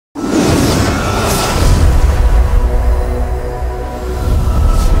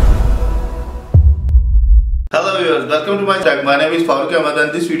welcome to my channel. My name is Farooq Ahmed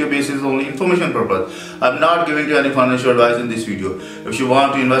and this video base is only information purpose. I'm not giving you any financial advice in this video. If you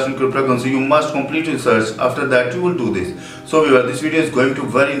want to invest in cryptocurrency, you must complete research. After that, you will do this. So this video is going to be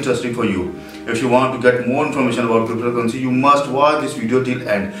very interesting for you. If you want to get more information about cryptocurrency, you must watch this video till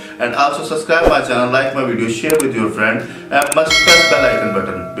end. And also subscribe my channel, like my video, share with your friend, and must press bell icon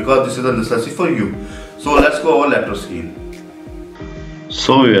button because this is a necessity for you. So let's go over laptop screen.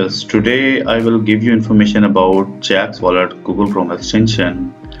 So yes, today I will give you information about Jaxx Wallet Google Chrome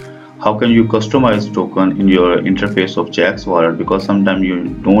extension. How can you customize token in your interface of Jaxx Wallet, because sometimes you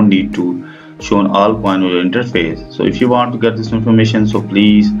don't need to show all coin on your interface. So if you want to get this information, so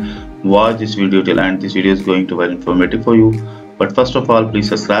please watch this video till end. This video is going to be very informative for you. But first of all, please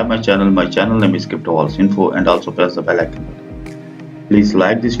subscribe my channel. My channel name is Crypto Wallets Info, and also press the bell icon button. Please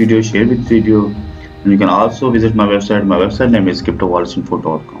like this video, share this video. And you can also visit my website. My website name is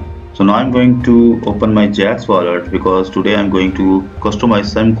cryptowalletsinfo.com. So now I'm going to open my Jaxx wallet, because today I'm going to customize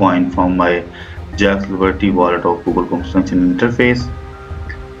some coin from my Jaxx Liberty wallet of Google Chrome extension interface.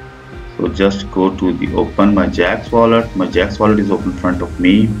 So just go to the open my Jaxx wallet. My Jaxx wallet is open in front of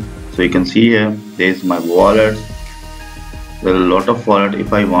me. So you can see here there is my wallet. There are a lot of wallet.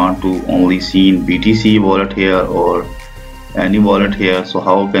 If I want to only see in BTC wallet here or any wallet here, so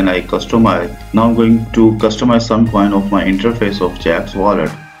how can I customize? Now I'm going to customize some coin of my interface of Jaxx wallet.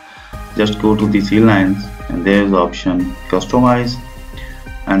 Just go to the three lines and there is the option customize,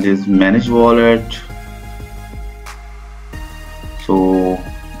 and there is manage wallet. So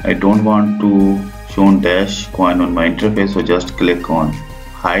I don't want to show dash coin on my interface, so just click on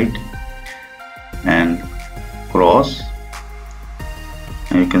hide and cross,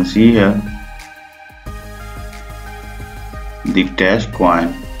 and you can see here the dash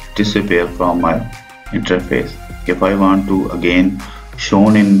coin disappear from my interface. If I want to again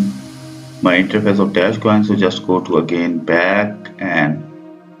shown in my interface of dash coin, so just go to again back and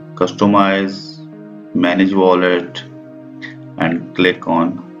customize, manage wallet, and click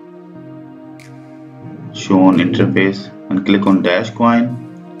on shown interface and click on dash coin.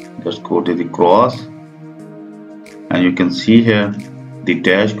 Just go to the cross, and you can see here the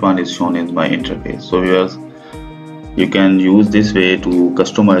dash coin is shown in my interface. So here's you can use this way to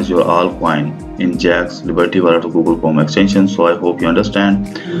customize your altcoin in Jaxx Liberty Wallet of Google Chrome extension. So I hope you understand.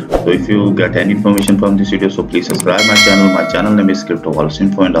 So if you get any information from this video, so please subscribe my channel. My channel name is Crypto Wallets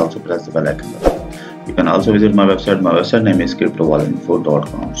Info, and also press the bell icon button. You can also visit my website. My website name is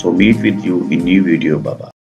cryptowalletsinfo.com. So meet with you in new video. Bye bye.